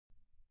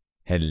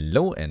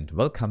Hello and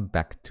welcome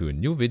back to a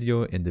new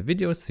video in the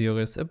video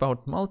series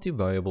about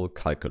multivariable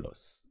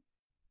calculus.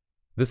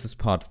 This is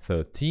part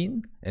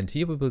 13 and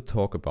here we will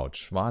talk about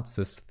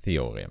Schwarz's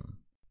theorem.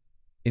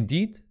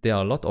 Indeed, there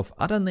are a lot of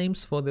other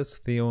names for this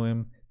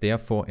theorem,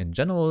 therefore in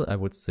general I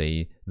would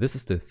say this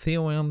is the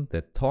theorem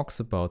that talks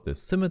about the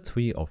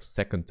symmetry of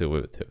second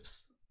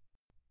derivatives.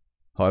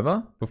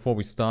 However, before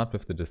we start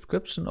with the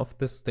description of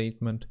this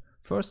statement,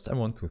 first I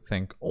want to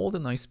thank all the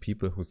nice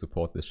people who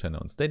support this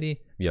channel on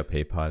Steady via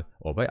PayPal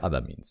or by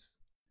other means.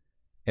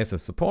 As a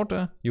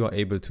supporter, you are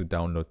able to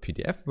download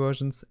PDF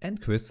versions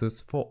and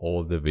quizzes for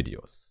all the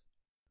videos.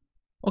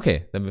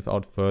 Okay, then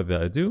without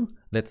further ado,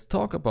 let's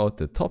talk about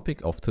the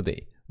topic of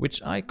today,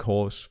 which I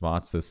call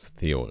Schwarz's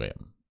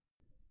theorem.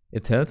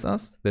 It tells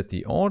us that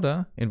the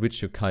order in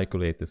which you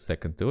calculate the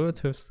second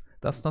derivatives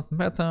does not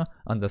matter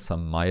under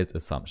some mild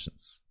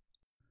assumptions.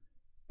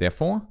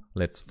 Therefore,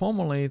 let's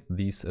formulate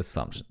these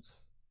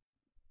assumptions.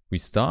 We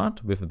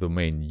start with a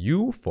domain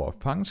U for a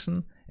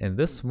function, and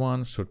this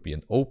one should be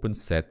an open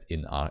set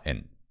in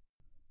Rn.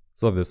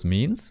 So this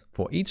means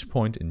for each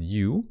point in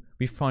U,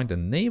 we find a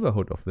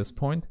neighborhood of this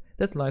point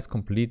that lies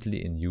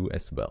completely in U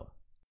as well.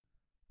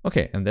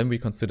 Okay, and then we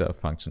consider a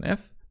function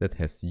f that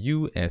has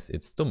U as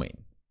its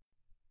domain.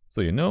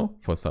 So you know,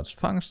 for such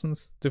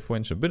functions,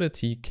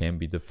 differentiability can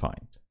be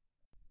defined.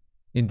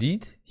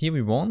 Indeed, here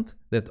we want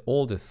that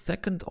all the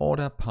second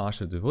order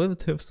partial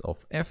derivatives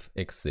of f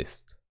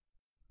exist.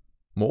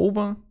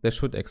 Moreover, they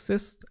should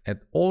exist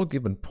at all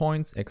given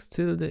points x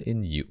tilde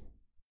in U.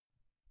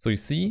 So you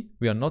see,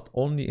 we are not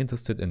only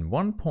interested in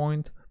one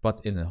point, but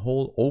in a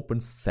whole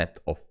open set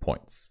of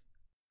points.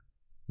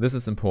 This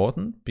is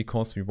important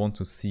because we want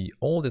to see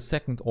all the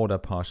second order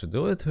partial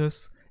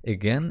derivatives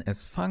again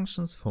as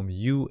functions from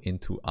U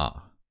into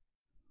R.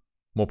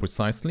 More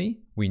precisely,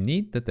 we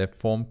need that they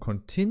form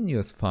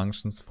continuous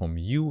functions from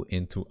U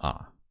into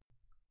R.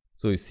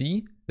 So you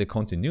see, the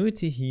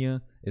continuity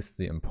here is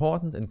the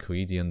important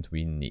ingredient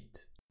we need.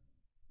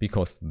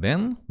 Because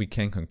then we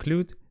can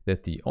conclude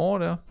that the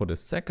order for the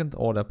second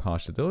order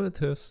partial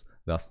derivatives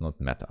does not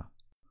matter.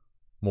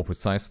 More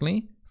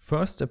precisely,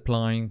 first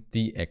applying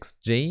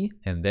dxj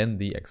and then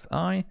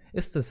dxi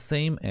is the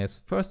same as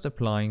first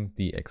applying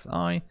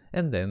dxi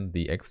and then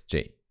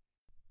dxj.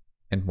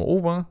 And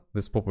moreover,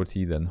 this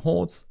property then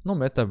holds no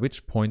matter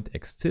which point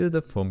x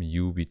tilde from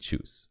U we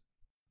choose.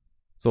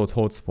 So it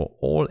holds for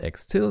all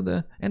x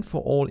tilde and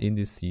for all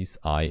indices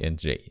I and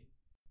j.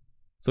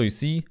 So you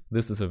see,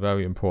 this is a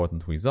very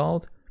important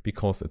result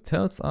because it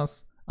tells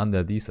us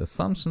under these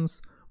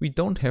assumptions we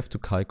don't have to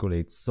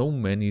calculate so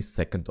many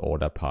second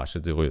order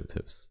partial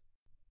derivatives.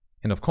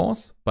 And of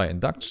course, by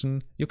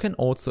induction, you can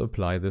also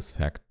apply this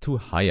fact to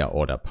higher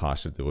order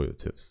partial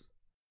derivatives.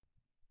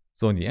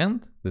 So in the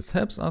end, this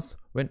helps us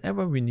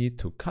whenever we need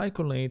to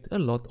calculate a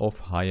lot of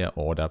higher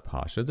order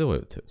partial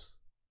derivatives.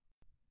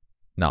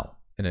 Now,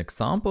 an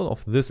example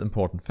of this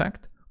important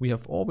fact we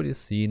have already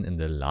seen in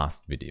the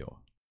last video.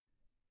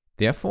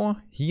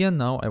 Therefore, here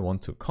now I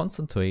want to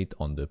concentrate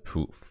on the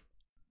proof.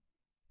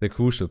 The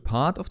crucial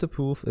part of the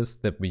proof is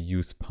that we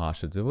use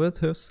partial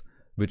derivatives,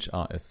 which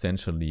are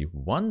essentially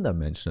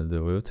one-dimensional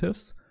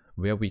derivatives,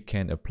 where we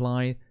can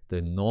apply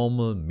the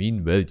normal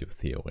mean value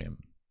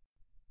theorem.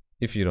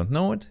 If you don't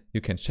know it, you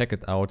can check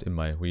it out in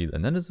my real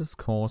analysis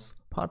course,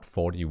 part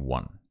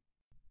 41.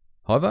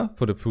 However,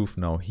 for the proof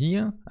now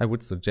here, I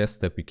would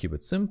suggest that we keep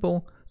it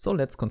simple, so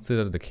let's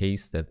consider the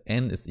case that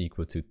n is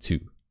equal to 2.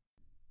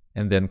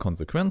 And then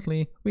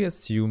consequently, we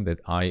assume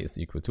that I is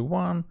equal to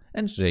 1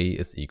 and j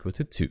is equal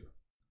to 2.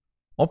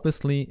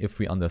 Obviously, if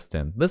we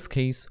understand this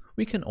case,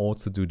 we can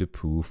also do the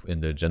proof in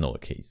the general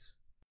case.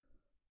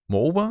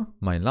 Moreover,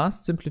 my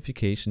last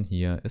simplification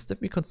here is that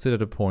we consider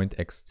the point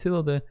x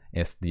tilde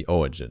as the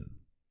origin.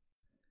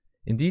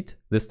 Indeed,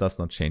 this does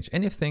not change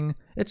anything,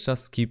 it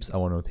just keeps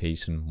our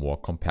notation more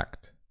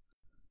compact.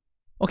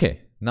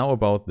 Okay, now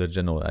about the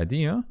general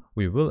idea,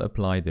 we will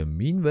apply the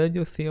mean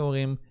value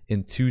theorem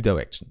in two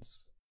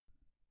directions.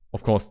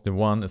 Of course, the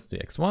one is the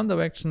x1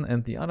 direction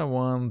and the other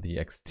one the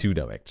x2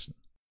 direction.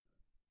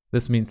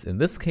 This means in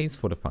this case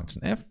for the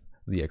function f,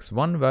 the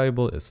x1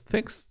 variable is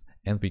fixed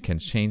and we can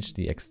change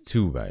the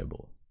x2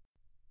 variable.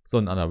 So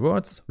in other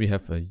words, we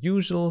have a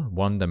usual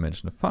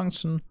one-dimensional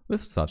function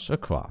with such a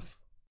graph.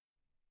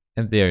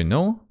 And there you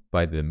know,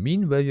 by the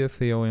mean value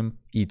theorem,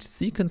 each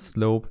secant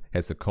slope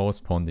has a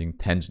corresponding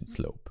tangent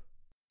slope.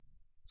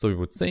 So we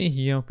would say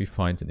here we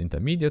find an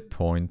intermediate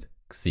point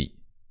xi.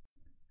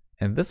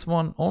 And this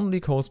one only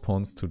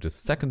corresponds to the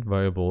second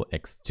variable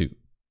x2.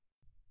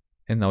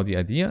 And now the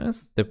idea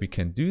is that we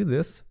can do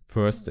this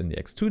first in the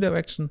x2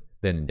 direction,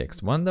 then in the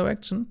x1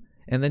 direction,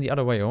 and then the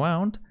other way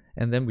around,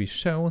 and then we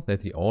show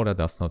that the order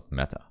does not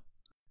matter.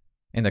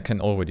 And I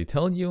can already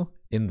tell you,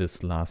 in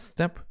this last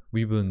step,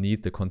 we will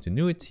need the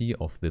continuity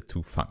of the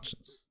two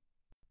functions.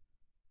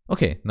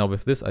 Okay, now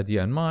with this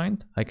idea in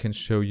mind, I can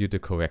show you the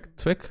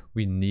correct trick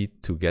we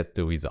need to get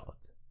the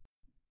result.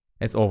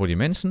 As already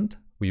mentioned,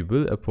 we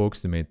will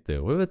approximate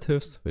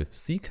derivatives with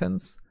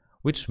secants,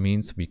 which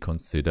means we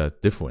consider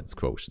difference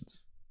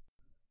quotients.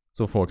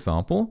 So for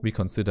example, we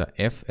consider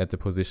f at the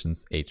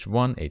positions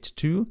h1,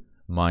 h2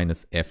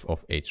 minus f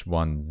of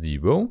h1,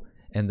 0,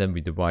 and then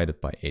we divide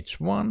it by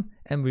h1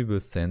 and we will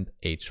send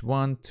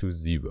h1 to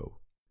 0.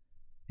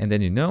 And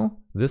then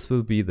this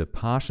will be the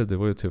partial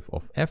derivative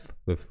of f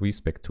with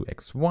respect to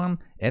x1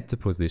 at the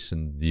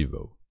position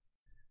 0.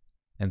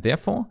 And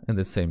therefore, in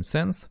the same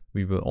sense,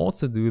 we will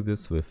also do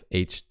this with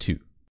h2.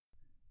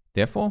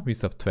 Therefore, we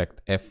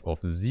subtract f of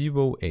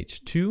 0,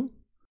 h2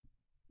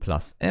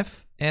 plus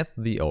f at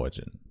the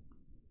origin.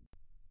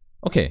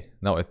 Okay,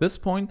 now at this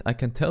point I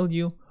can tell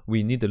you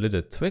we need a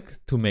little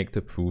trick to make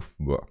the proof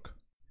work.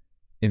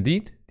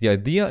 Indeed, the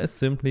idea is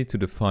simply to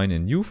define a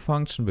new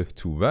function with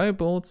two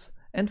variables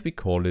and we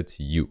call it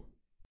u.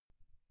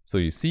 So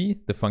you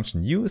see, the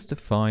function u is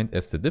defined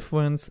as the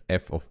difference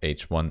f of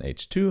h1,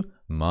 h2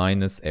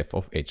 minus f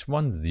of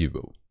h1,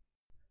 0.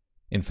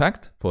 In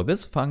fact, for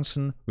this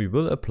function we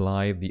will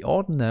apply the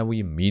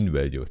ordinary mean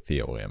value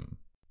theorem.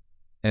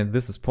 And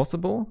this is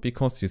possible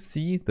because you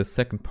see the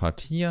second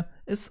part here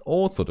is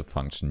also the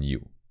function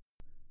u.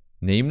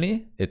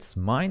 Namely, it's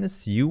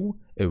minus u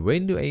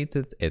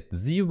evaluated at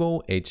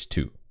 0,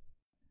 h2.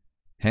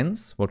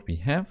 Hence, what we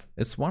have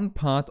is one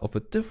part of a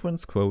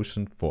difference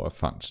quotient for a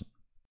function.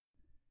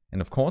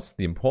 And of course,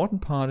 the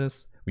important part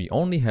is we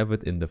only have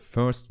it in the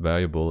first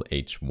variable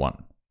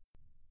h1.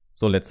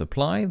 So let's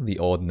apply the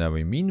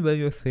ordinary mean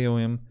value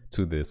theorem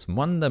to this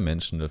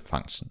one-dimensional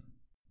function.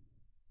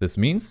 This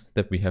means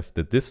that we have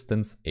the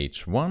distance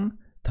h1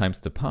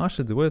 times the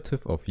partial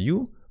derivative of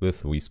u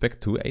with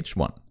respect to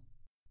h1.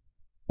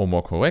 Or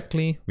more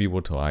correctly, we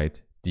would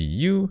write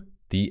du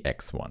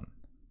dx1.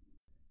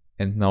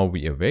 And now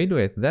we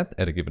evaluate that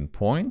at a given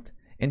point,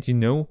 and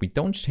we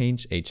don't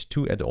change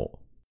h2 at all.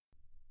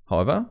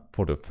 However,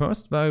 for the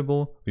first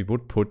variable, we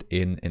would put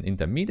in an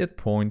intermediate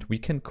point we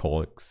can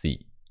call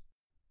xi.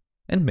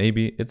 And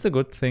maybe it's a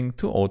good thing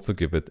to also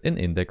give it an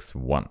index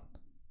 1.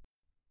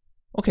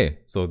 Okay,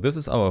 so this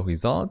is our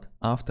result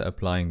after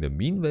applying the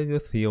mean value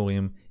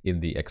theorem in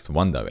the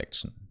x1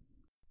 direction.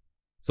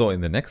 So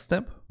in the next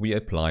step, we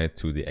apply it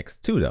to the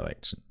x2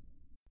 direction.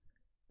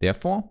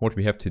 Therefore, what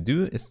we have to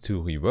do is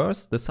to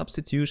reverse the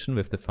substitution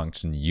with the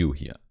function u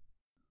here.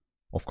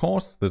 Of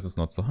course, this is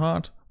not so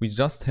hard, we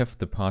just have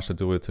the partial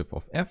derivative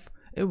of f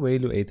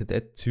evaluated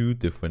at two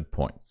different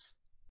points.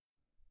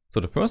 So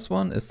the first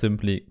one is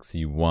simply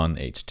xi1,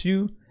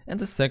 h2, and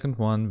the second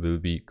one will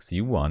be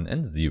xi1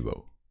 and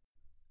 0.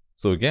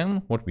 So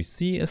again, what we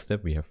see is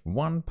that we have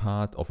one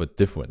part of a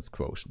difference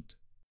quotient.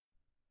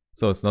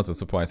 So it's not a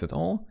surprise at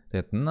all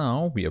that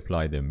now we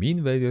apply the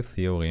mean value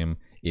theorem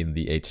in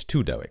the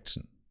h2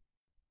 direction.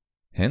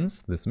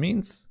 Hence, this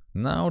means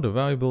now the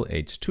variable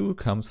h2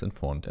 comes in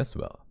front as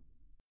well.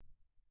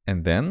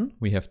 And then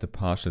we have the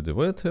partial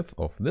derivative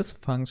of this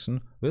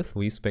function with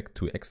respect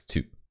to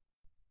x2.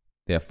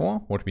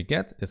 Therefore, what we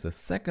get is a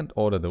second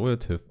order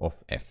derivative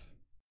of f.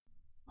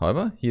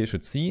 However, here you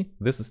should see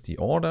this is the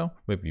order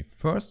where we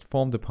first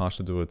form the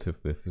partial derivative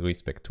with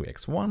respect to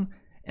x1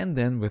 and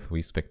then with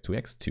respect to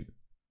x2.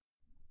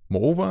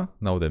 Moreover,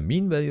 now the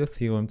mean value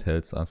theorem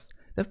tells us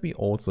that we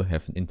also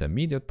have an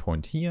intermediate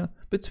point here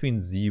between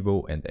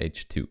 0 and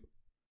h2.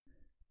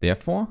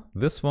 Therefore,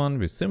 this one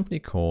we simply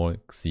call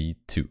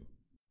xi2.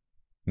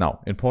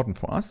 Now, important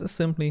for us is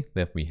simply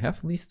that we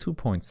have these 2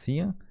 points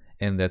here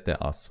and that they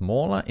are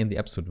smaller in the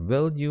absolute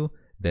value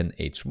than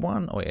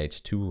h1 or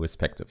h2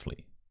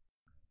 respectively.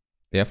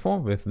 Therefore,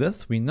 with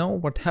this we know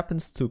what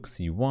happens to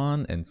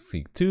xi1 and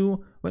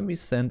xi2 when we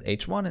send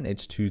h1 and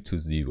h2 to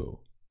 0.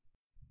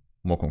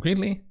 More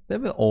concretely, they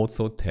will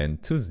also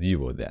tend to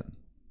 0 then.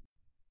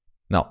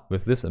 Now,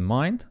 with this in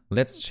mind,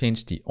 let's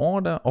change the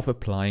order of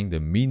applying the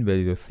mean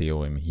value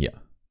theorem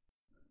here.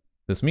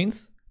 This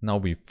means now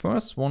we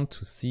first want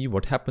to see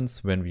what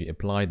happens when we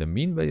apply the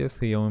mean value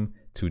theorem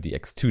to the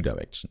x2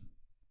 direction.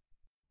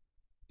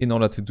 In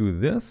order to do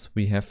this,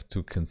 we have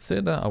to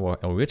consider our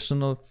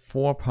original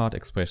 4-part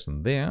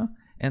expression there,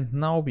 and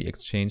now we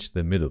exchange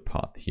the middle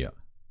part here.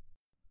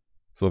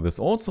 So this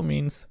also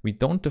means we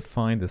don't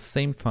define the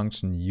same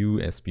function u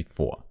as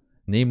before,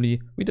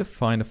 namely we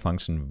define a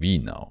function v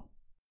now.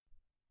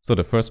 So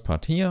the first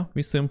part here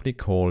we simply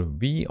call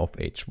v of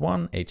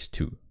h1,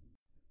 h2.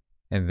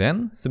 And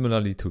then,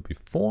 similarly to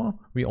before,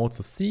 we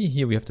also see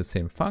here we have the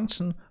same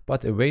function,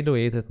 but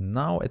evaluated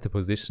now at the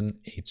position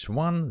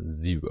h1,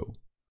 0.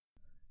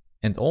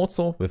 And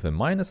also with a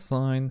minus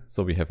sign,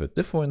 so we have a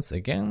difference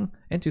again,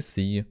 and you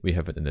see we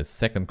have it in the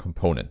second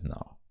component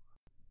now.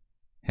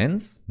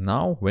 Hence,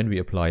 now when we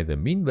apply the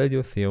mean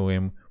value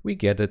theorem, we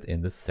get it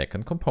in the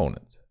second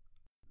component.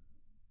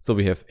 So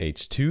we have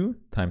h2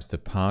 times the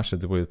partial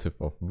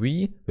derivative of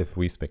v with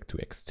respect to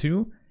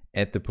x2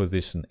 at the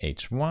position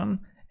h1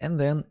 and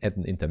then at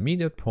an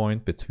intermediate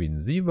point between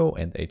 0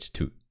 and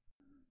h2.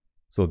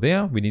 So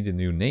there we need a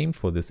new name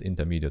for this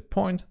intermediate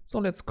point, so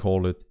let's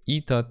call it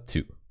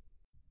eta2.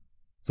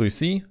 So you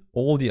see,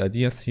 all the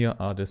ideas here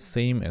are the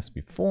same as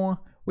before,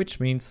 which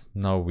means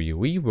now we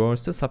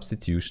reverse the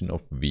substitution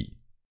of v.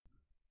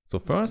 So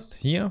first,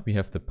 here we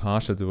have the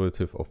partial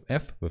derivative of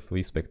f with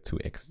respect to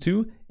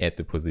x2 at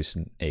the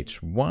position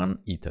h1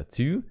 eta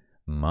 2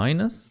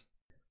 minus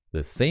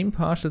the same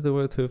partial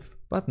derivative,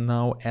 but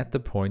now at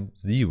the point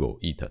 0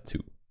 eta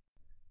 2.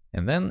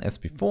 And then, as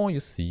before, you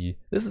see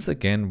this is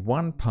again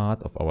one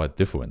part of our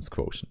difference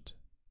quotient.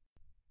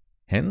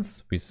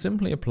 Hence, we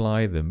simply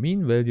apply the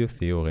mean value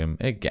theorem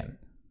again.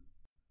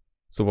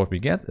 So what we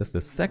get is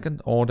the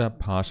second order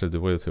partial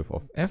derivative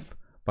of f,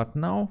 but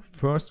now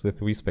first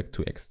with respect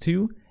to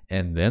x2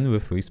 and then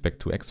with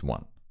respect to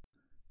x1.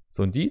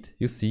 So indeed,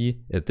 you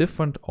see a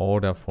different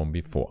order from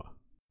before.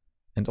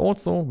 And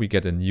also we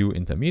get a new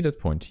intermediate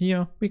point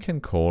here we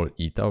can call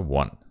eta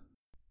 1.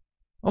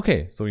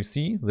 Okay, so you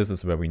see this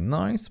is very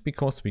nice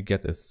because we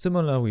get a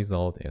similar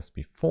result as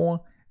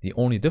before. The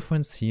only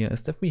difference here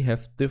is that we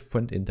have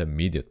different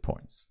intermediate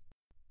points.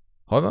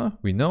 However,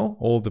 we know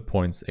all the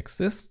points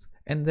exist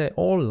and they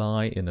all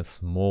lie in a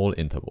small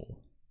interval.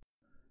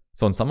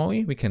 So in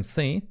summary, we can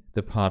say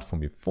the part from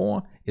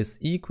before is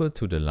equal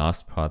to the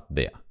last part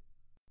there.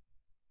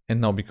 And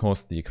now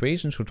because the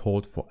equation should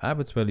hold for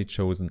arbitrarily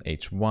chosen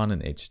h1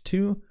 and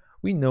h2,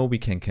 we know we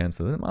can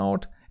cancel them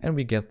out and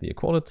we get the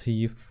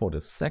equality for the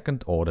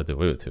second order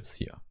derivatives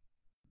here.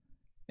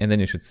 And then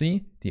you should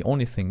see the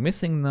only thing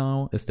missing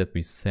now is that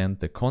we send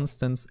the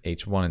constants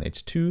h1 and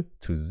h2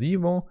 to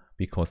 0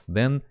 because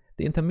then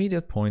the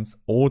intermediate points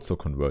also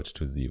converge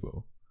to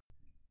 0.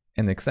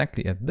 And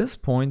exactly at this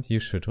point you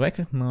should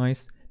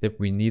recognize that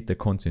we need the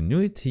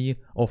continuity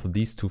of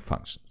these two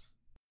functions.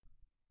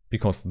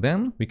 Because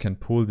then we can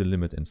pull the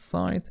limit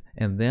inside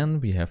and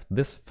then we have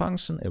this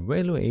function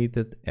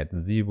evaluated at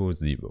 0,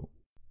 0.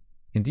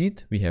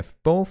 Indeed, we have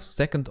both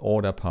second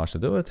order partial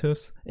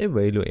derivatives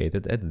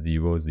evaluated at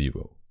 0,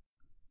 0.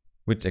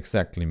 Which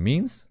exactly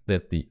means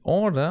that the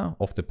order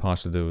of the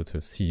partial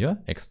derivatives here,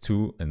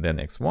 x2 and then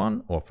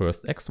x1, or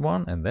first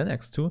x1 and then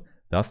x2,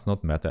 does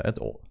not matter at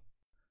all.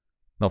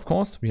 Now of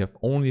course we have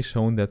only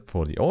shown that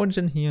for the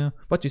origin here,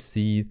 but you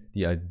see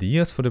the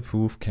ideas for the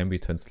proof can be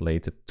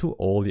translated to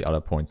all the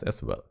other points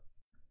as well.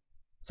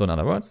 So in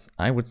other words,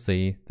 I would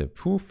say the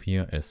proof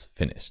here is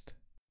finished.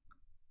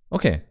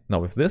 Okay, now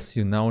with this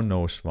you now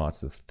know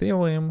Schwarz's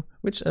theorem,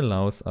 which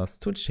allows us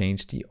to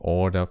change the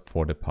order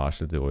for the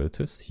partial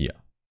derivatives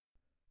here.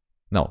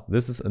 Now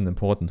this is an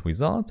important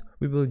result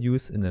we will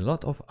use in a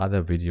lot of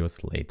other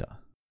videos later.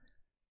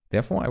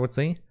 Therefore I would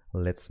say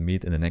let's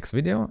meet in the next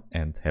video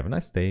and have a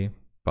nice day.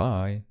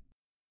 Bye.